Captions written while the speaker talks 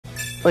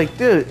Like,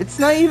 dude, it's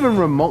not even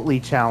remotely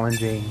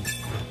challenging.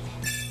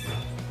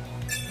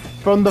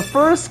 From the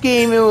first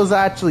game, it was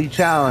actually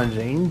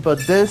challenging, but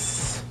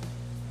this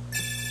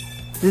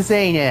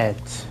ain't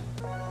it.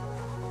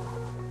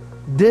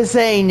 This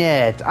ain't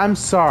it. I'm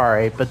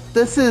sorry, but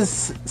this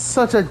is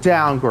such a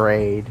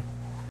downgrade.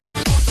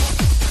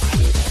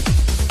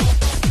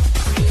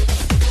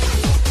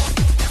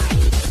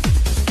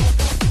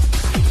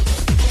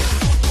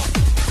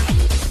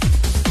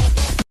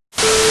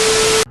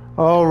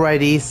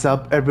 Alrighty,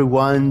 sup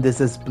everyone,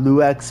 this is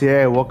BlueX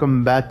here,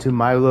 welcome back to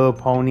My Little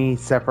Pony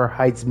Zephyr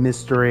Heights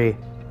Mystery.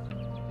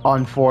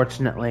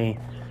 Unfortunately.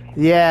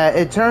 Yeah,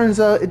 it turns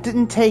out it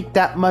didn't take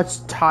that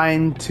much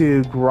time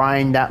to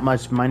grind that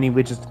much money,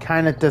 which is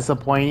kind of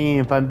disappointing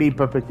if I'm being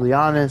perfectly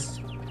honest.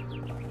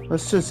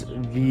 Let's just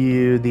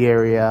view the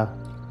area.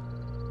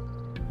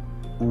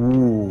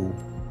 Ooh.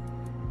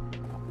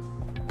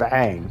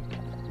 Bang.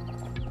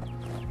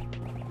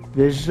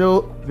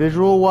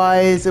 Visual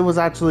wise, it was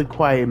actually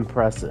quite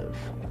impressive.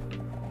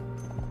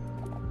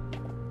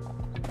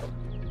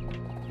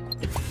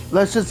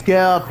 Let's just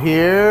get up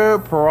here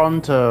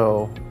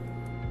pronto.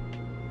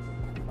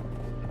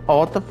 Oh,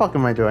 what the fuck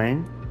am I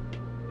doing?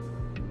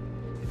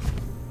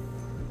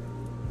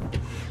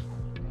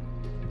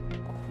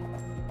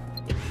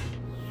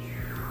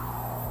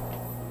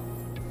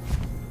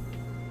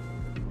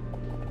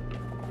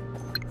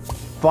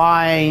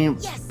 Fine,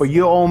 yes. But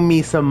you owe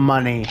me some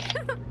money.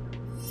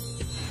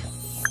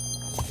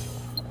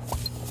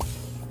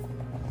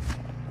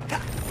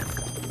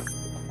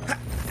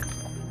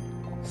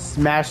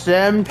 Smash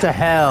them to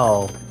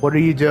hell. What are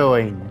you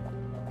doing?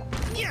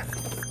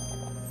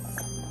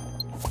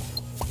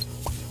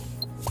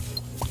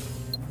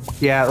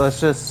 Yeah, let's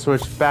just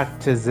switch back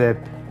to Zip.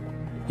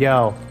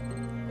 Yo.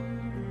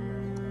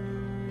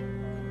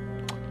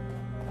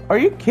 Are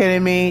you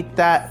kidding me?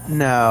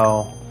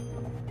 No.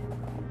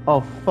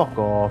 Oh, fuck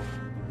off.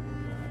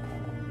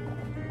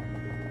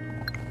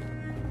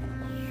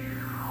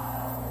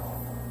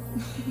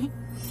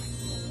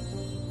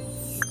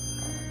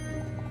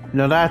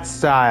 No, that's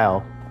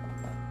style.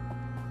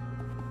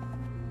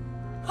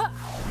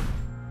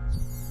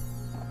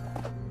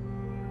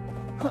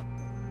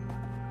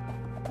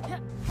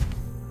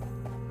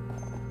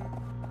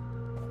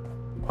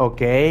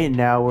 Okay,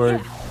 now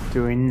we're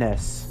doing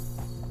this.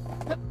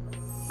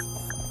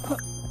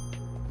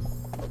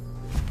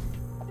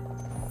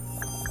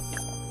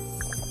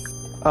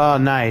 Oh,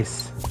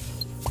 nice.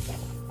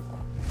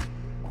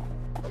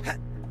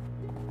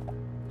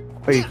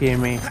 Are you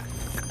kidding me?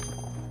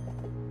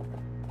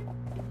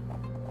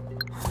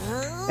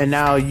 And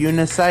now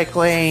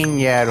unicycling,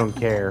 yeah, I don't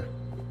care.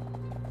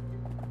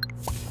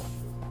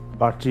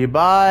 Brought to you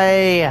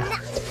by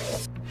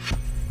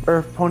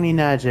Earth Pony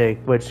Magic,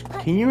 which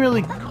can you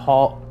really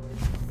call?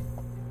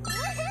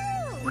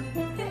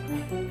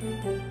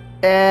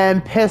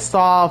 And pissed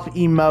off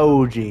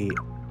emoji.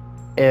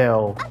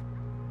 Ew.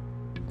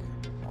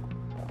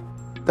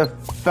 The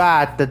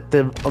fact that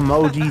the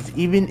emojis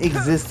even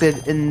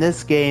existed in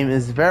this game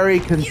is very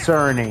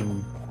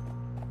concerning.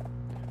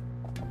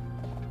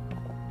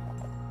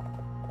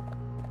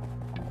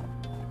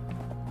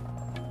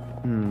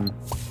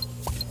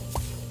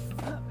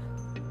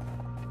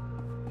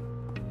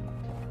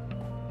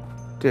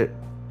 Dude,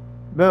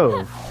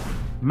 move.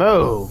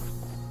 Move.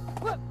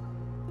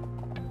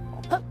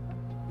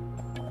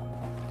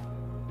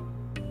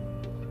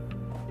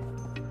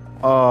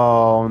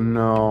 Oh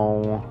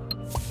no.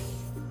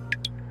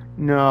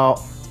 No.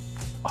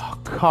 Oh,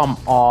 come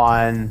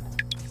on.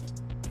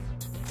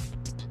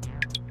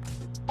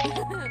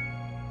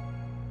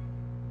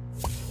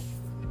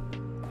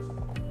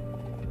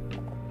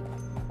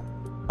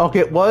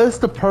 Okay, what is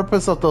the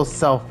purpose of those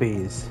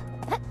selfies?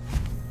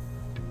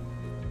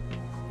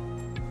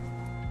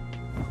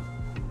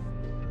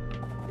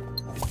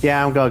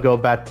 Yeah, I'm gonna go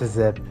back to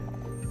Zip.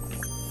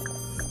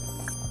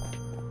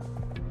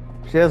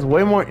 She has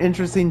way more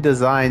interesting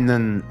design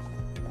than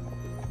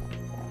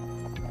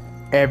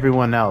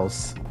everyone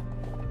else.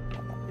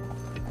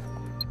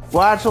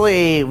 Well,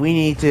 actually, we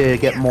need to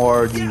get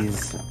more of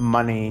these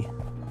money.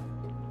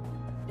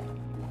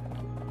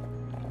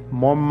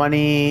 More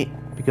money,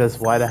 because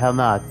why the hell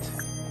not?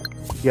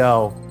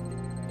 Yo.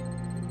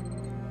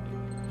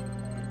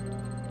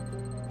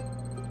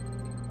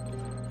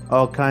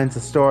 All kinds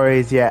of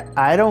stories, yeah,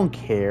 I don't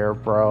care,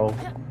 bro.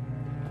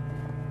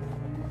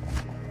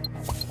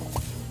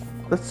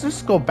 Let's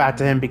just go back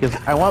to him because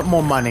I want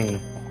more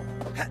money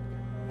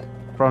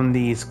from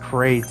these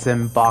crates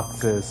and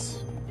boxes.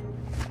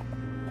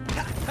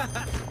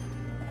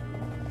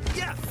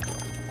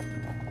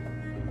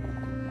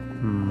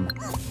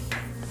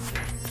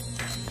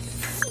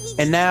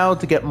 And now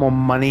to get more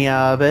money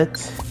out of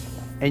it,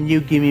 and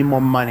you give me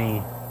more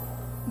money.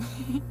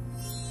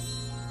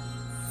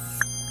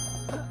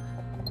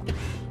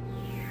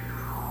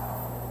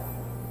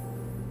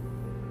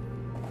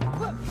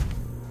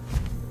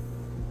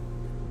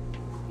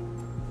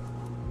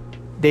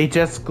 They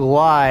just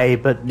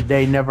glide, but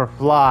they never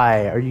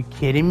fly. Are you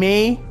kidding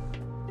me?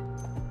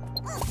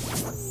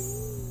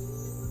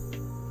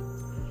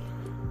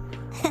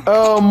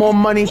 Oh, more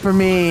money for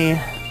me.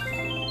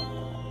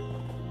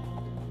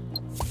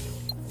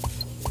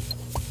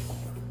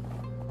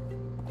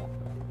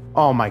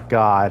 Oh my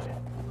god.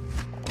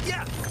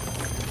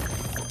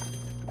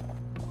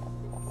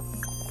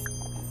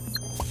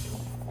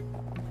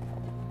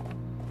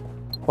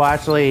 Well,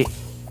 actually,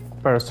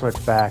 better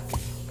switch back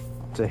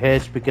to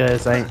Hitch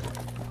because I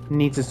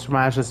need to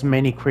smash as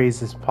many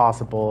crates as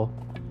possible.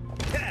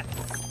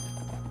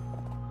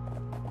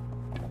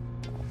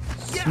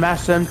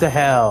 Smash them to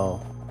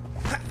hell.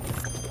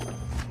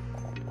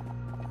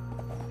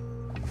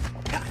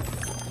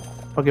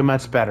 Okay,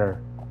 much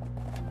better.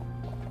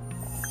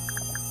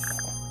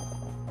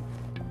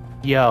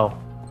 Yo,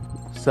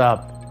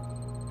 sup?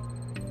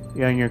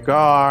 You're on your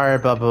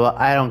guard, blah blah blah.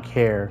 I don't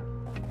care.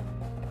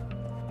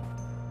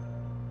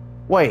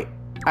 Wait,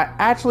 I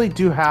actually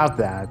do have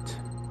that.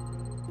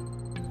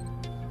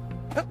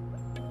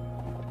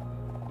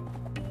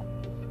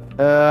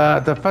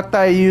 The fact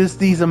that I use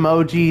these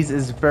emojis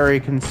is very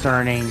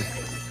concerning.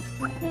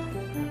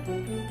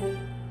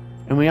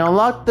 And we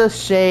unlock the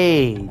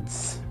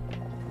shades.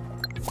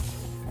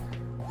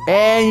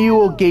 And you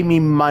will give me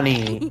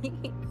money.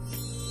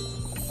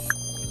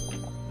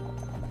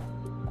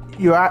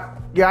 You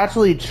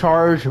actually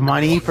charge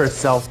money for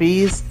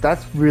selfies?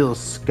 That's real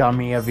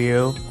scummy of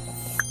you.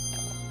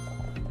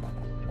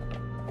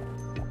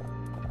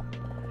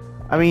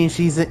 I mean,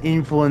 she's an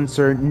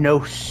influencer.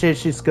 No shit,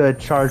 she's gonna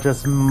charge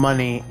us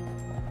money.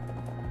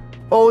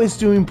 Always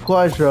doing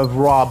pleasure of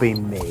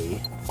robbing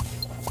me.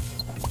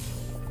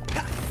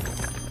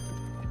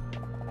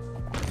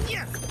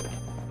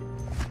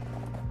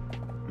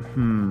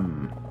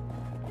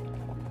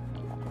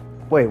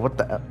 Wait, what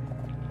the...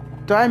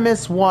 Did I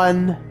miss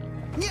one?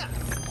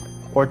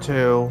 Or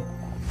two?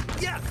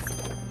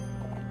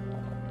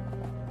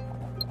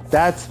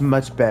 That's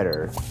much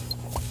better.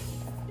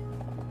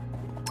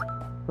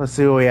 Let's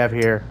see what we have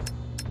here.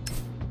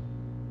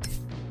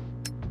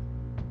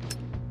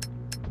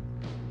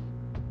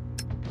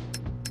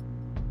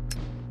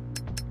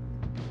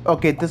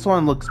 Okay, this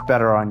one looks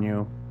better on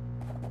you.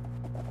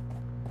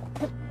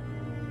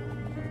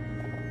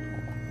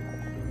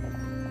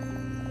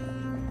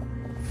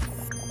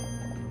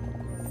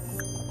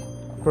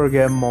 We'll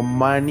get more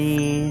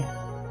money.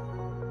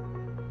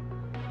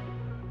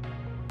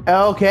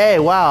 Okay,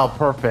 wow,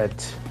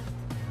 perfect.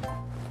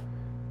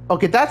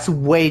 Okay, that's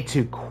way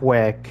too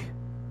quick.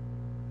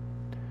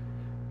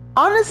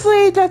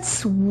 Honestly,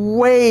 that's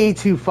way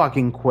too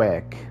fucking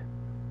quick.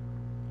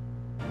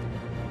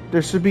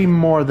 There should be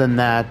more than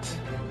that.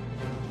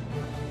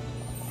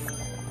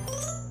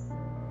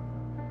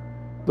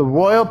 The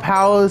Royal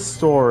Palace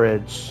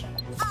Storage.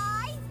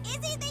 I,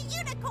 Izzy the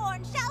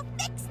Unicorn, shall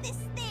fix this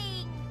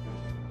thing.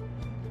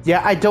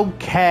 Yeah, I don't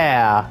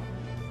care.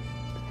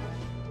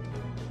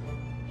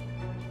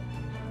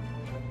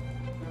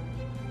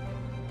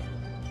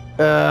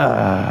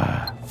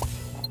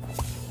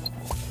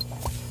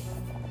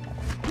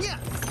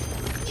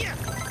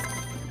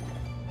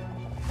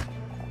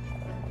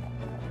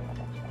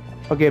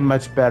 Okay,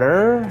 much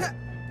better.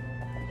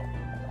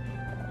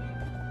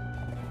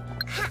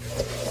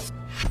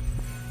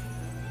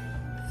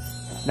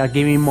 Now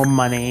give me more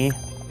money.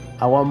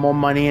 I want more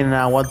money and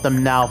I want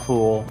them now,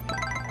 fool.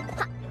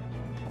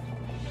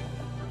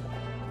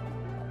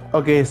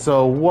 Okay,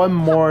 so one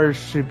more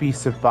should be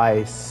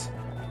suffice.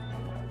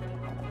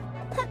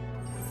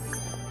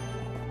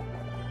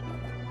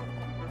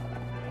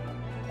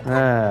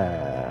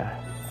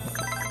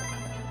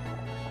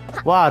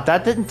 Wow,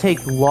 that didn't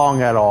take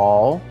long at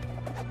all.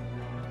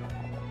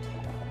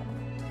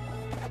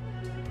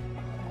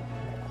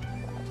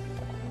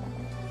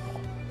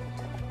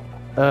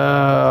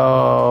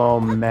 Oh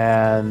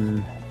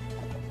man.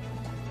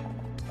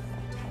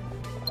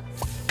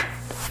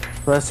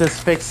 Let's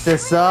just fix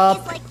this up.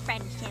 It's like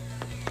friendship.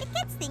 It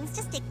gets things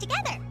to stick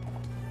together.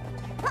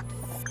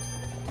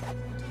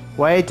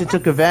 Wait to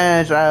take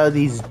advantage out of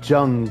these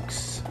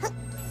junks.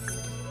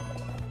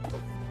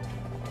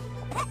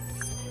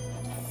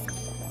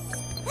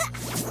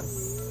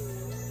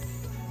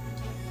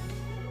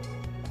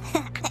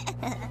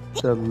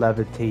 The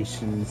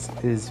levitations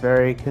is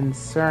very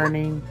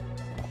concerning.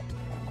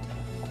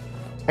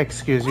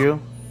 Excuse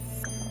you.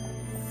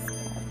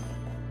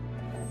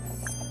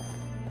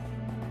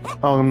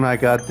 Oh my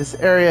god, this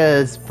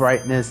area's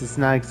brightness is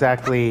not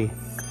exactly...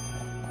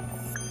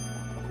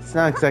 It's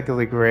not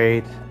exactly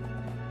great.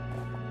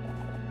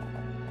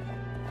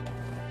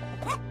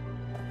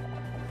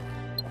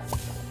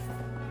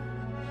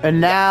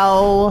 And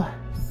now...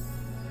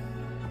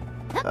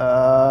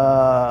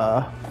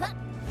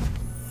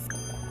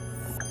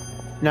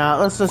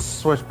 Now, let's just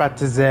switch back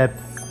to Zip.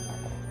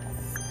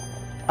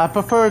 I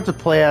prefer to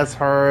play as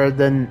her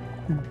than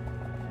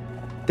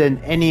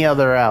any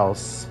other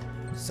else.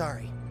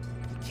 Sorry,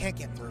 we can't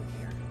get through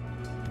here.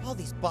 All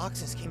these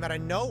boxes came out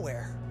of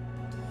nowhere.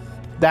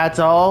 That's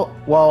all?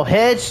 Well,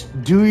 Hitch,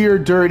 do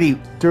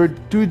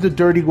the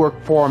dirty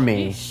work for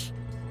me. Yeesh.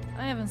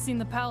 I haven't seen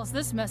the palace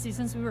this messy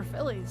since we were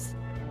fillies.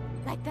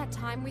 Like that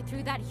time we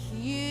threw that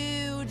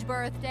huge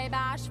birthday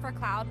bash for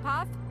Cloud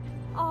Puff?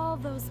 All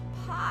those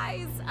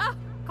pies. Oh,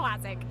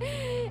 classic.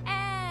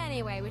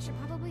 Anyway, we should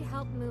probably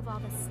help move all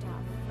this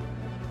stuff.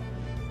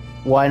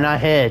 Why not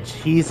Hedge?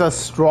 He's a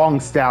strong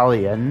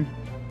stallion.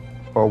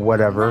 Or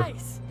whatever.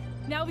 Nice.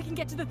 Now we can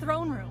get to the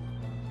throne room.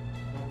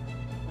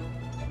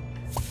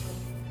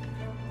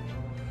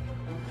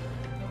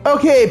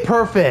 Okay,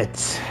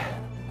 perfect.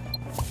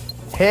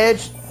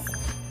 Hedge,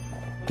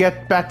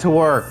 get back to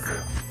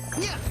work.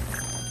 Yeah.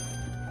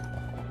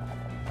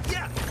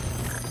 Yeah.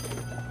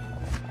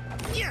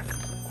 Yeah.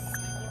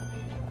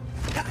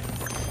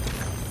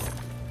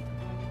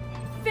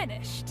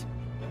 Finished.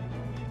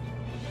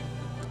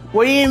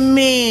 What do you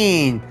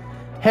mean?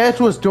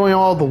 Hedge was doing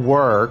all the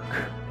work.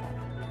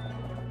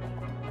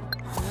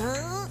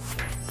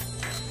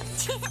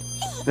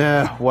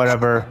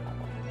 Whatever.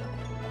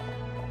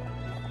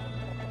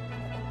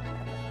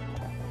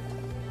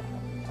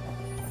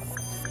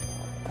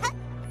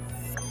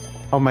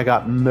 Oh my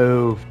god,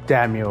 move,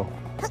 damn you.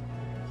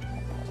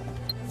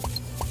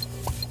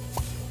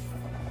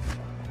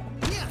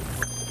 Yeah.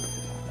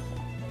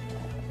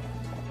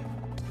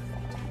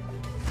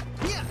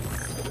 Yeah.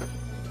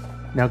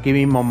 Now give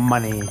me more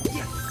money.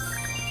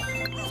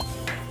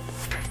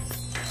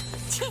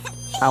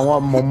 I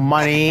want more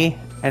money,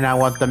 and I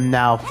want them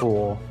now,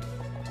 fool.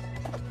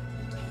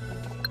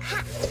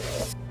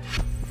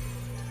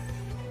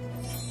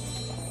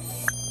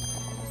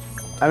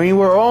 I mean,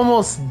 we're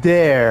almost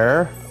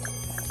there.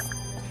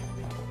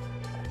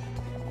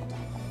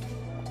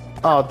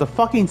 Oh, the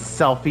fucking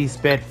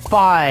selfies bit.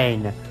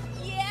 Fine.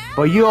 Yeah.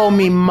 But you owe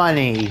me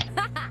money.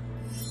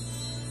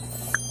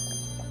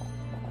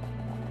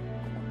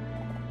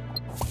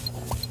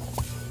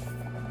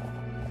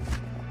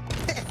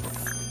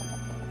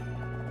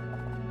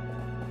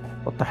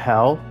 What the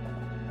hell?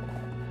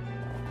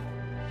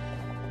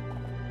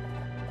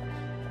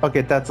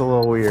 Okay, that's a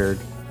little weird.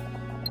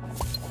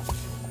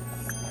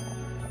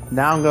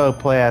 Now I'm gonna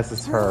play as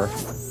this her.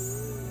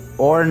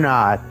 Or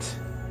not.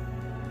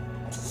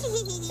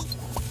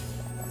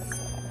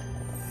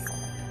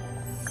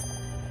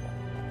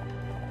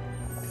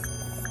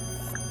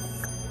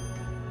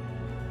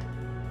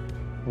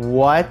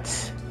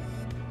 What?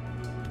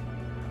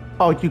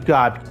 Oh, you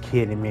gotta be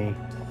kidding me.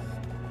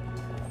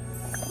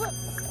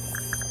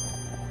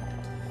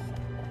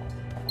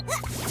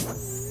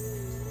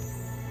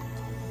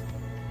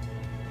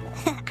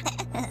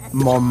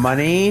 More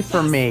money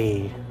for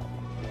me.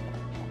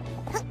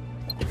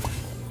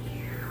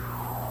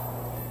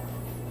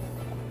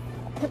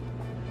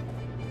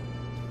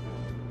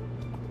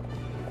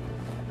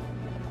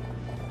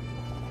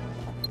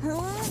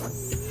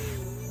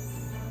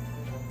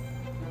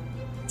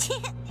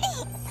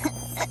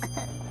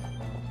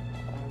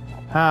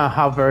 Huh,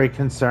 how very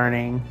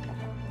concerning.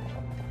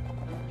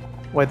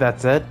 Wait,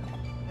 that's it?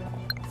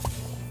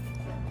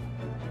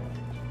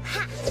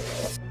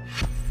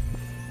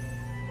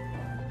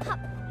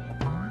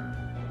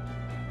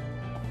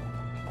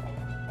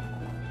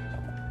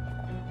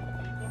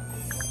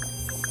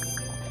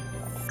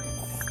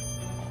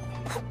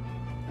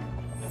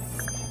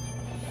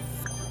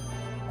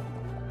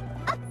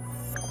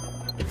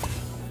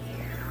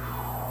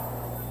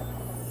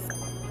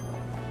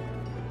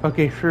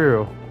 Okay,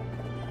 true.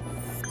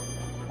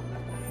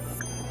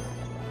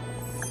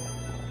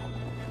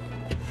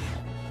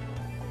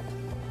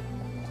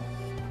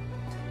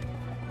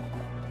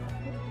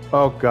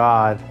 Oh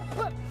God.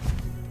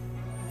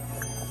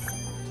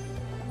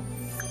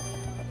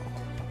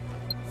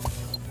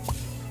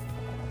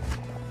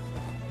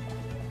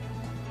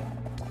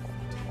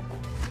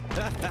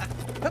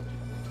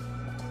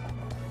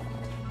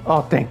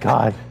 Oh, thank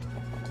God.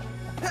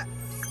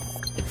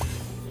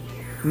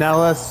 Now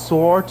let's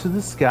soar to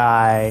the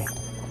sky.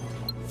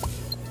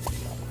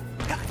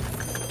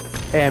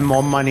 And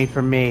more money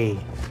for me.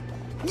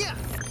 Yeah.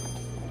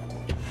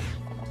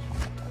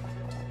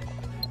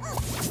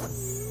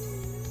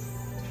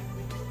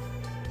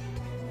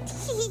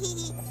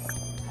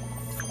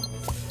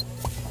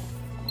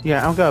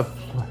 Yeah, I'm gonna...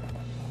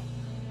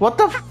 What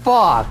the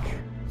fuck?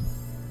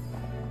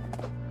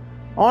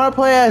 I wanna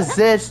play as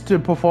Zitch to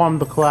perform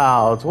the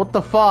clouds. What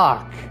the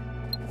fuck?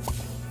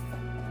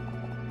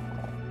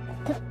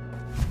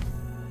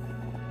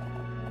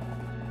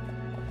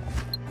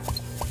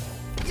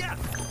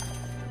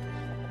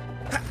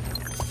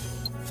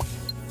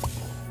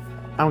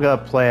 I'm gonna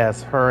play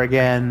as her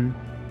again.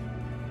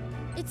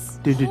 It's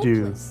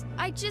Do-do-do. hopeless.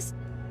 I just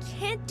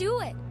can't do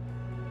it.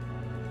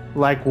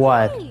 Like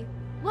what? Hey,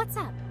 what's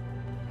up?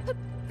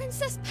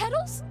 Princess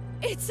Petals?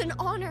 It's an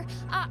honor.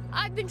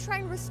 I've been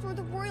trying to restore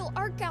the Royal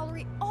Art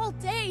Gallery all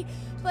day,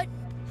 but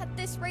at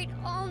this rate,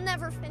 I'll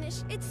never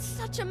finish. It's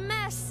such a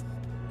mess.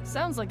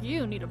 Sounds like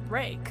you need a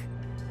break.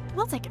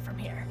 We'll take it from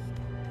here.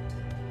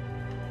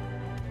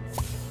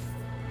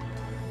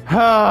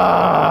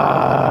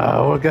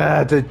 We're gonna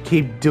have to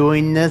keep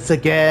doing this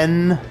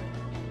again.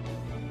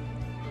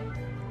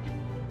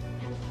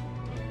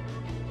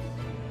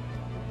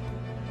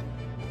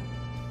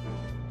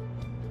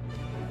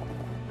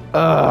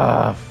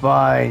 Ugh,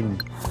 fine.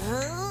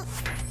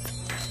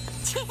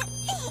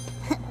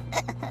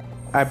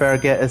 I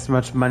better get as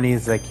much money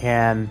as I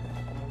can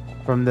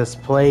from this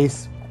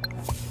place.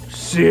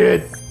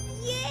 Shit!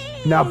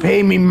 Yay! Now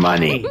pay me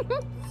money!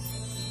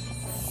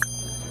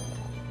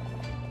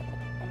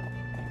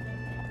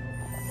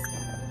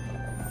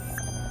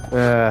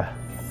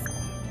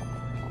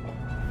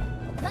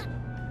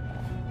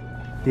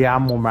 The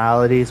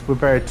abnormalities, we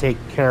better take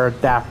care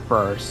of that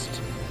first.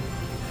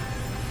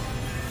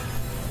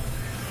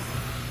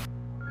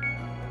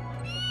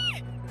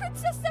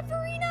 Princess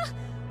Zephyrina!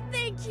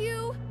 Thank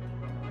you!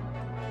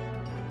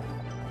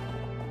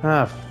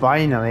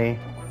 Finally.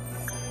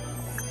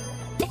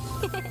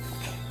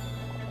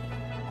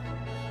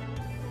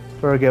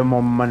 Better get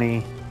more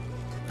money.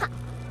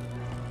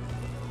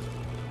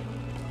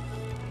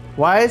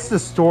 Why is the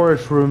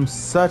storage room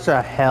such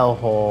a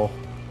hellhole?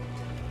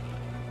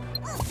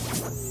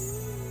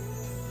 Princess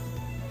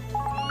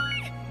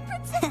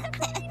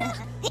Zephyrina!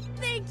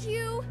 Thank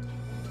you!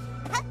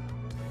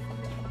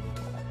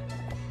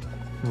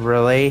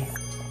 Really?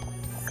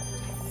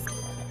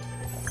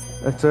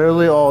 That's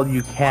really all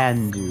you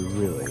can do,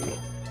 really.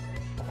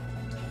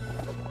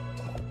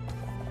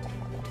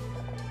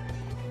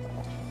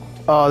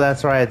 Oh,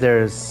 that's right,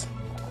 there's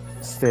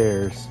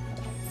stairs.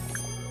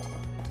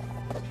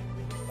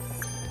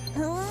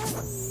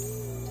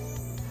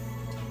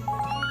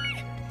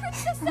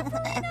 Princess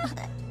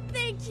Zephyrina!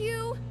 Thank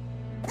you!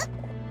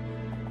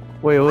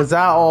 Wait, was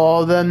that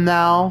all of them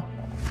now?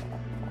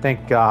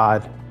 Thank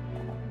God.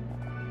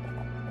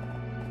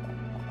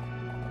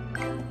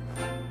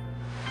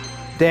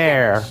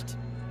 There.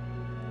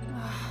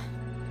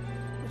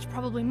 Which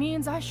probably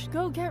means I should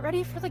go get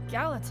ready for the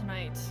gala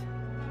tonight.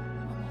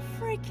 I'm a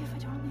freak if I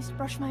don't at least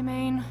brush my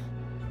mane.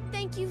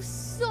 Thank you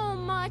so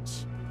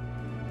much!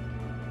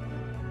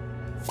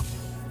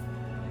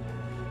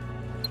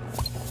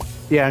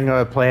 Yeah, I'm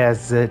gonna play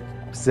as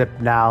Zip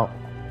now.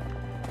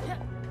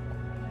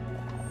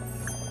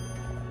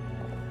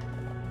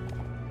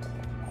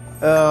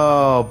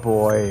 Oh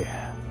boy.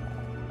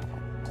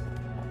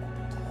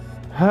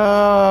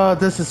 Oh,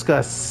 this is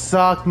gonna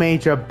suck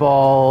major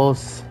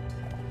balls.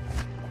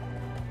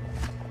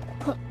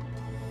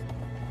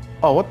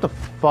 Oh, what the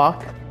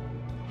fuck?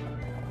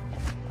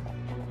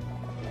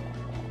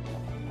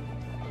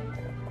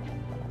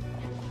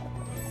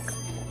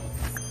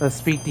 Let's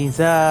speed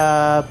things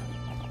up.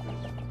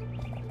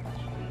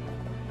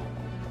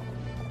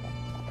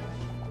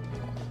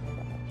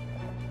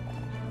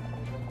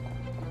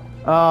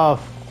 Oh,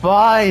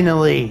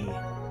 finally!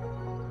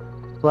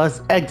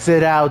 Let's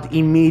exit out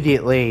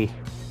immediately.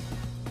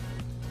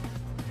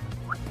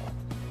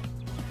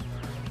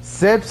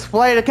 Zip's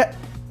Flight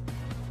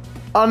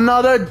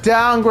another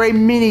downgrade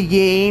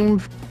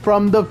minigame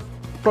from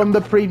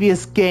the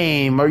previous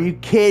game. Are you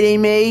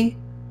kidding me?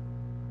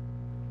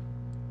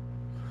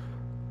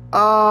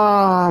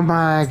 Oh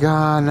my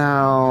god,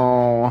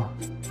 no.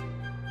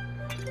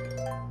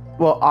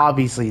 Well,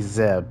 obviously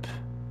Zip.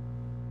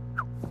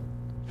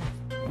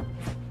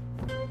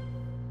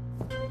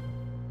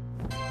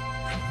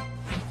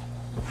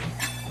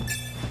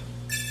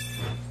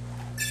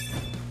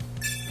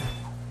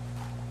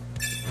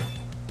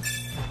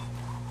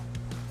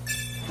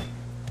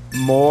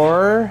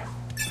 More?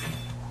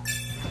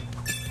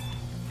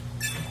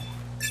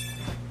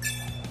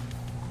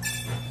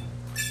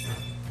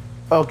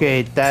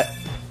 Okay,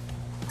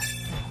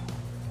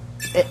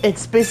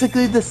 it's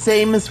basically the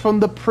same as from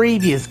the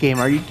previous game.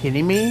 Are you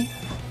kidding me?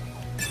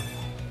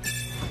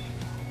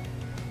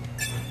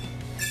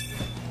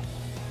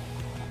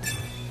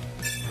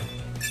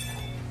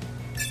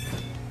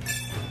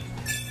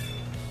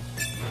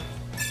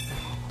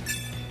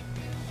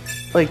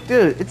 Like,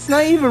 dude, it's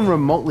not even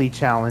remotely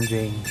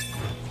challenging.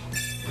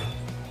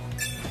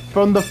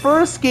 From the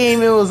first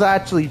game, it was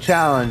actually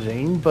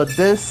challenging, but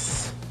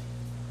this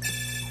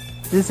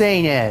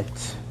ain't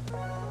it.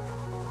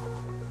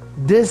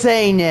 This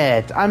ain't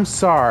it. I'm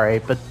sorry,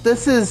 but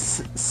this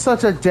is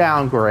such a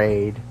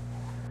downgrade.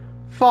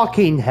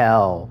 Fucking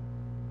hell.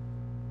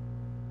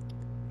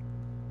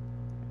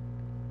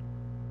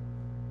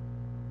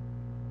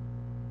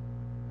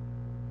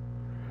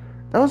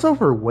 That was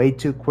over way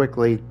too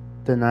quickly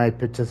than I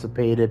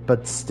participated,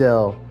 but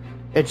still,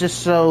 it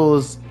just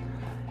shows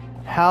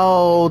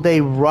how they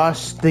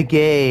rushed the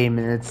game,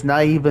 and it's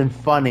not even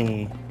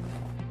funny.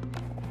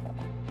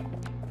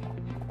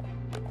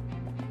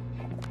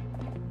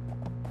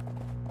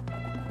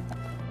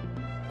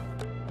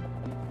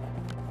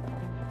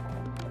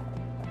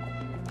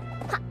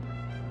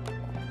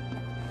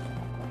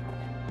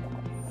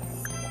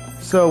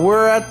 So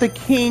we're at the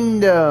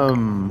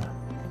kingdom.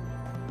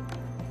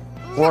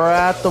 We're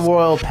at the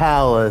royal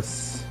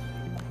palace.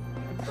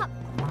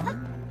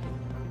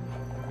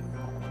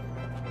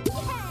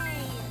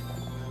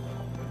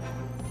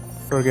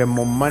 We're getting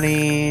more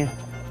money.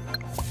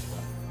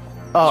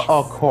 Oh,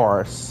 of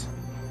course.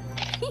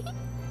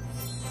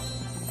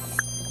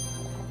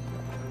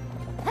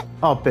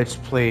 Oh,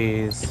 bitch,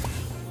 please.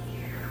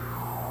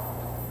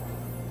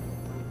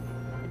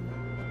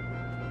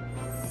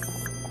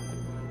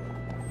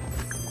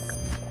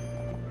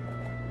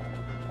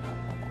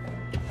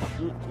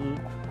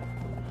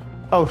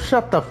 Oh,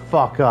 shut the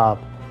fuck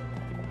up.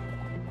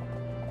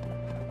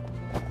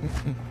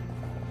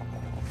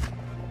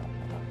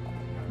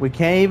 We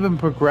can't even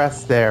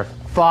progress there.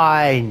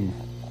 Fine.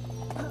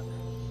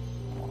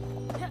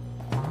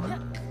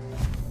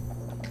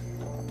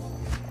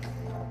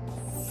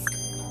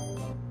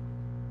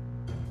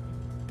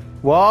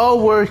 While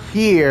we're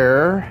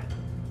here...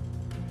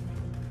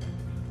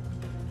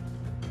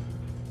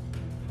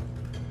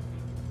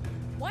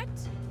 What?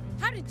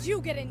 How did you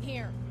get in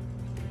here?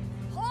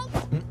 Halt!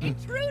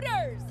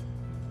 Intruders!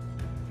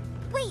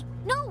 Wait,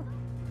 no!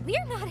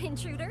 We're not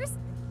intruders.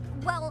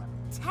 Well,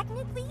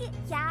 technically,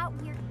 yeah,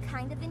 we're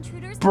kind of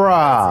intruders.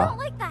 Bruh. It's not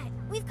like that.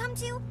 We've come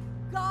to...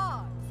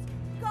 Guards!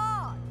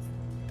 Guards!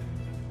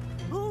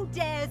 Who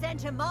dares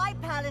enter my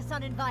palace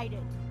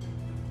uninvited?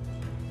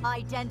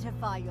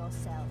 Identify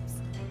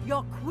yourselves.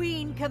 Your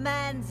queen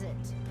commands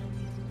it.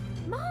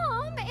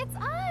 Mom, it's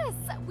us!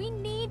 We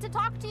need to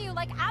talk to you,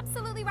 like,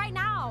 absolutely right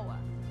now.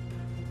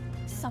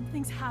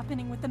 Something's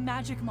happening with the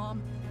magic,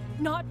 Mom.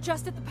 Not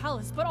just at the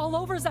palace, but all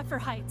over Zephyr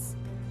Heights.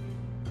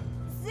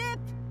 Zip!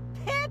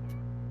 Pip!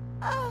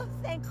 Oh,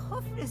 thank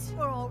goodness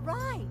you're all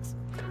right.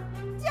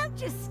 Don't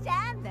just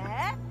stand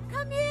there.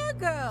 Come here,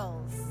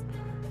 girls.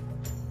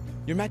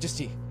 Your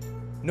Majesty,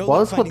 no luck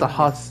What's with finding the them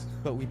hus...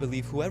 yet, but we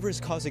believe whoever is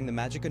causing the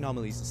magic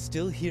anomalies is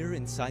still here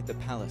inside the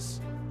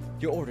palace.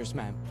 Your orders,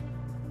 ma'am.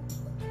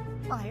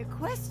 My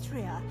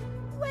Equestria,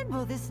 when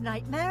will this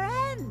nightmare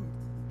end?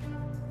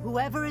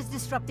 Whoever is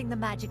disrupting the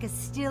magic is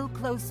still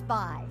close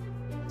by.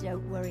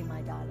 Don't worry,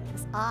 my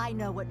darlings. I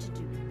know what to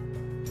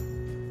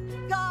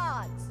do.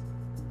 Guards!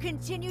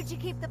 Continue to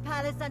keep the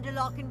palace under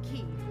lock and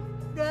key.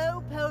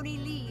 No pony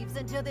leaves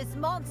until this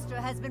monster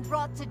has been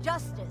brought to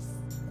justice.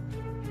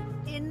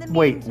 In the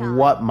Wait, meantime,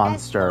 what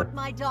monster? escort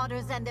my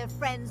daughters and their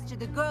friends to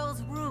the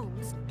girls'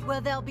 rooms,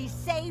 where they'll be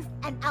safe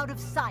and out of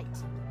sight.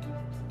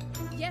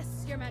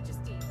 Yes, Your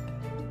Majesty.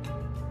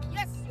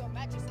 Yes, Your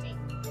Majesty.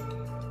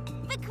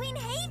 But Queen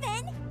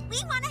Haven,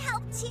 we want to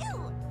help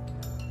too.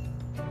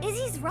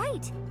 Izzy's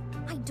right.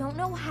 I don't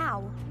know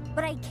how,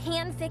 but I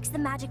can fix the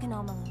magic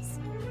anomalies.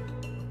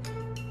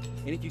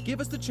 And if you give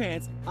us the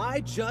chance,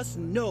 I just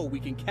know we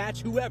can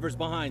catch whoever's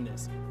behind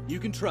this. You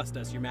can trust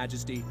us, Your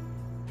Majesty.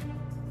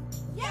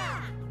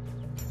 Yeah!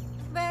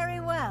 Very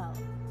well.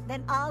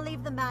 Then I'll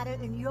leave the matter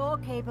in your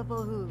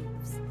capable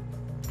hooves.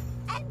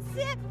 And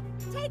Zip,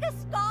 take a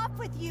scarf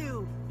with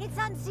you. It's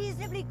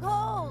unseasonably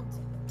cold.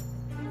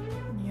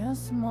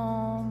 Yes,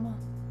 Mom.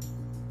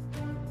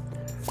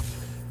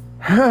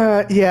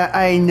 Yeah,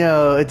 I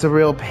know. It's a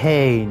real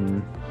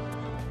pain.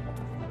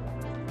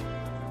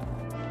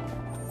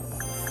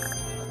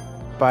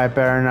 But I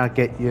better not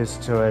get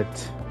used to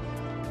it.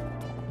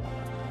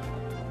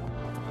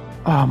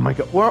 Oh my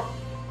god. We're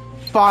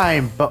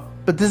fine, but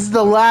this is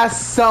the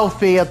last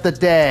selfie of the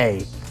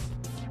day.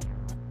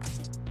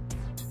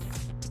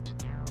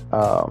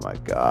 Oh my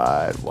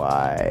god.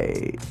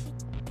 Why?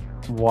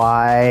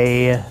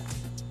 Why?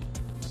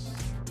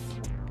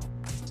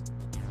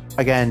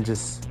 Again,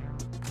 just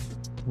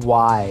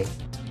why?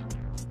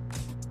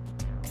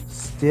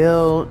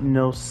 Still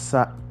no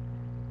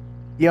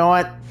You know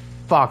what?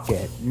 Fuck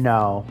it.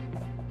 No.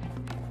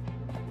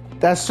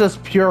 That's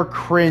just pure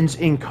cringe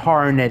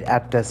incarnate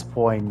at this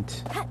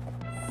point.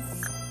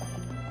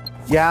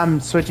 Yeah, I'm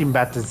switching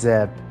back to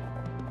Zip.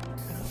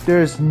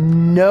 There's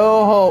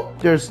no hope.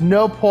 There's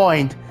no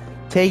point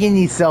taking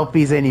these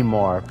selfies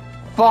anymore.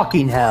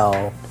 Fucking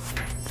hell.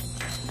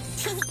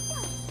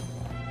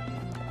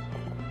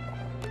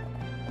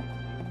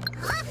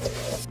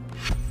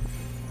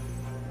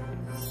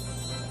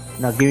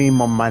 Now give me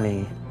more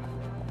money.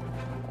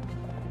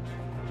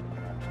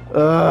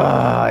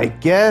 I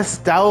guess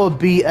that will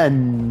be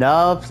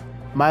enough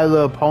My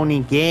Little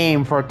Pony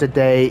game for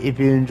today. If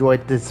you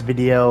enjoyed this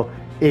video,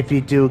 if you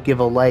do, give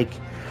a like,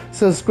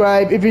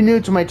 subscribe if you're new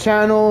to my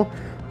channel,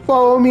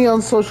 follow me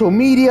on social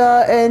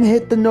media, and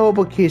hit the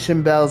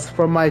notification bells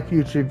for my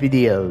future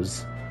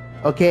videos.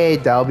 Okay,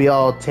 that'll be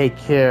all. Take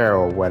care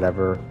or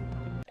whatever.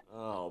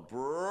 Oh,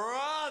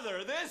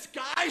 brother, this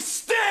guy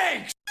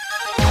stinks!